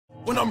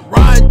When I'm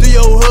riding through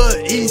your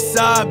hood, east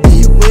side,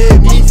 be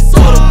with me. So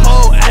the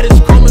pole at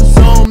his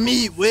chromosome,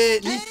 meet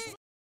with me.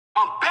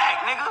 I'm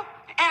back, nigga.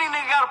 Any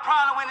nigga got a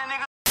problem with it,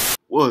 nigga?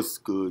 What's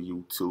good,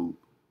 YouTube?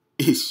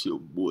 It's your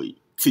boy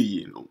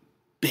T, and I'm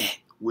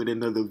back with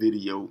another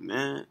video,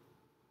 man.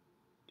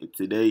 And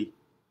today,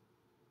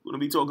 we're gonna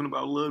be talking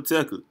about Lil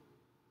Tecca.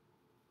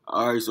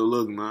 Alright, so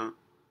look, man.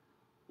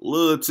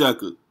 Lil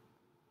Tecca.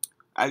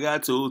 I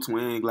got two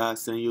twin glocks,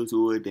 send you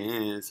to a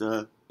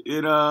dancer.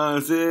 You know what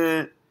I'm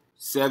saying?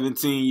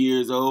 17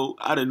 years old,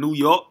 out of New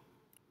York.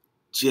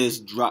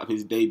 Just dropped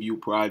his debut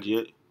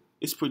project.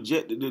 It's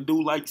projected to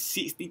do like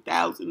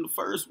 60,000 the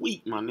first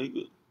week, my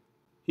nigga.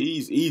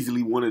 He's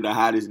easily one of the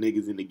hottest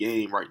niggas in the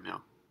game right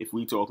now. If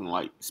we talking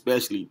like,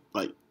 especially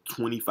like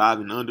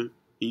 25 and under,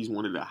 he's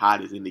one of the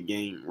hottest in the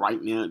game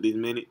right now at this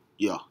minute.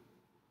 Yeah.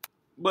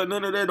 But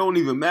none of that don't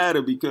even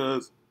matter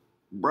because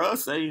bruh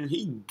saying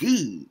he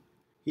good.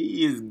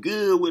 He is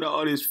good with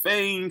all this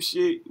fame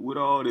shit, with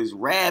all this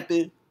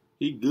rapping.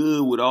 He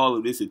good with all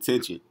of this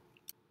attention.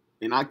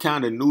 And I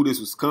kind of knew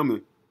this was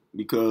coming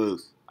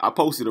because I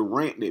posted a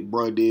rant that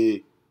bruh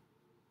did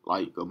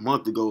like a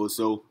month ago or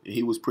so. And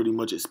he was pretty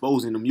much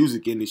exposing the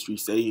music industry,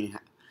 saying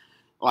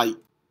like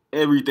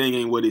everything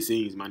ain't what it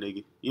seems, my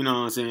nigga. You know what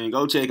I'm saying?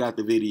 Go check out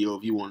the video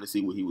if you want to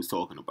see what he was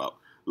talking about.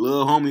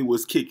 Lil homie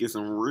was kicking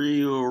some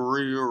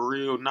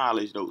real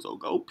knowledge though. So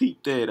go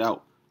peep that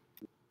out.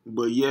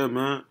 But yeah,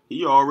 man,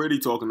 he already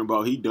talking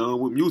about he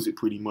done with music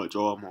pretty much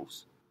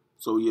almost.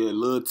 So yeah,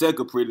 Lil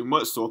Tecca pretty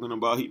much talking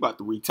about he about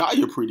to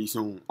retire pretty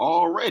soon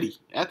already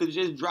after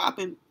just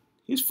dropping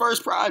his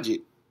first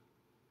project.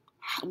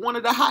 One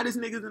of the hottest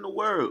niggas in the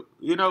world,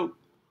 you know.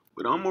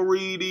 But I'm gonna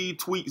read these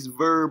tweets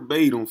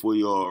verbatim for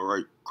y'all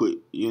right quick.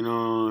 You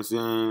know what I'm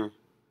saying?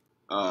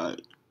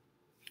 Alright.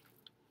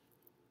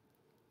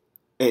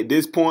 At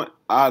this point,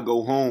 I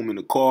go home in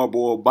a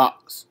cardboard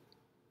box.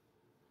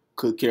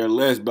 Could care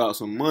less about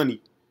some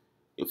money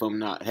if I'm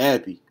not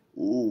happy.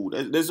 Ooh,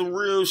 that's some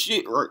real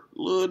shit, right?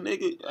 Little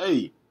nigga,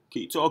 hey,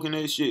 keep talking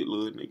that shit,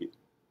 little nigga.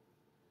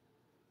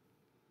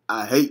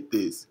 I hate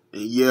this.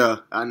 And yeah,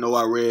 I know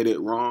I read it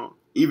wrong.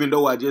 Even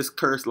though I just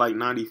cursed like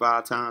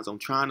 95 times, I'm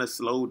trying to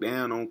slow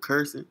down on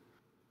cursing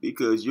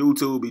because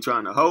YouTube be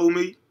trying to hold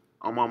me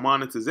on my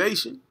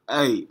monetization.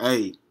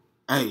 Hey,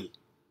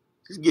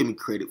 just give me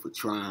credit for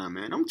trying,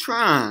 man. I'm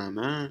trying,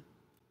 man.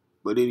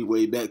 But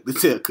anyway, back to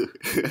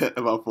Tecca.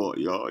 My fault,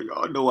 y'all.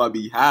 Y'all know I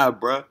be high,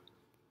 bruh.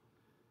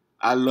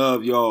 I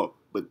love y'all,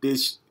 but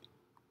this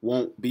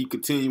won't be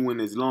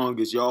continuing as long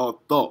as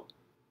y'all thought.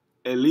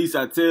 At least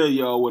I tell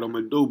y'all what I'm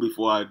gonna do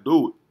before I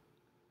do it.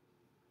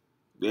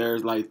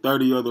 There's like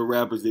 30 other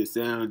rappers that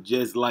sound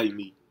just like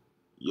me.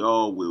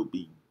 Y'all will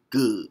be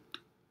good.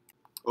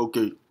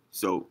 Okay,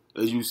 so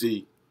as you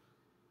see,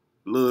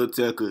 Lil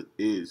Tecca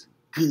is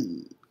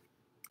good.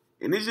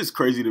 And it's just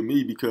crazy to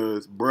me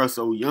because bruh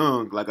so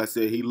young. Like I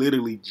said, he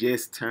literally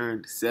just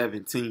turned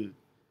 17.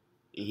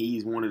 And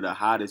he's one of the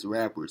hottest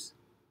rappers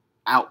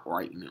out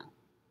right now.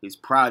 His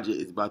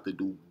project is about to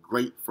do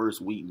great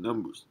first week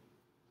numbers.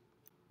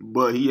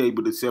 But he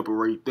able to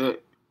separate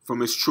that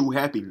from his true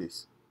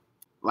happiness.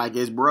 Like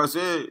as bruh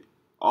said,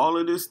 all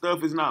of this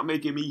stuff is not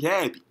making me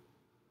happy.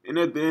 And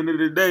at the end of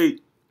the day,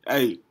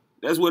 hey,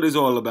 that's what it's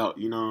all about.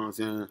 You know what I'm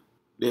saying?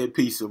 That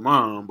peace of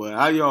mind. But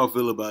how y'all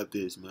feel about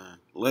this, man?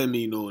 Let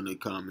me know in the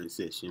comment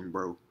section,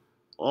 bro.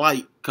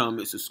 Like,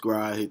 comment,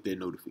 subscribe, hit that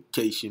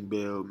notification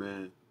bell,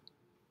 man.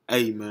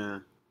 Hey,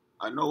 man.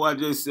 I know I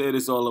just said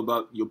it's all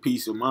about your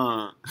peace of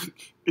mind.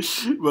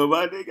 But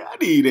my nigga, I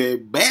need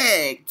that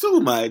bag too,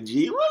 my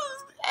G.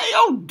 Hey,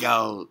 oh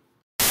God.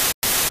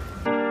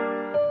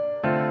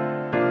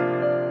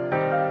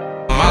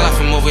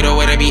 Movie the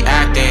way they be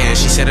acting.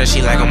 She said that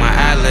she like on my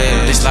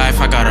ad-lib. This life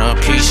I gotta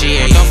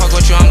appreciate. Don't fuck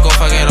with you, I'm gon'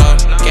 fuck it up.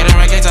 Getting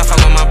records, I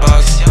follow my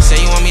bugs. Say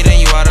you want me,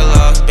 then you out of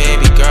luck.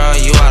 Baby girl,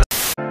 you out of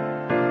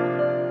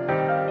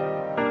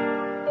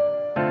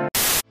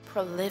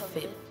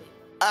prolific.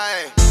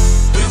 Aye.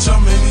 Bitch,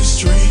 I'm in these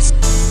streets.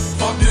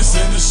 Fuck this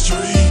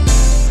industry.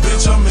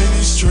 Bitch, I'm in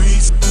these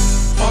streets.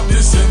 Fuck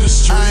this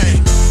industry.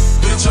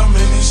 Bitch, I'm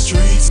in these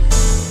streets.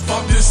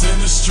 Fuck this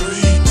industry.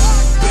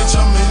 Bitch,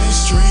 I'm in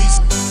these streets.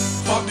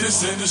 Fuck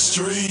this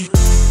industry.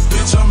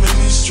 Bitch, I'm in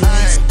these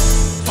streets.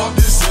 Fuck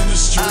this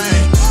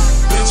industry.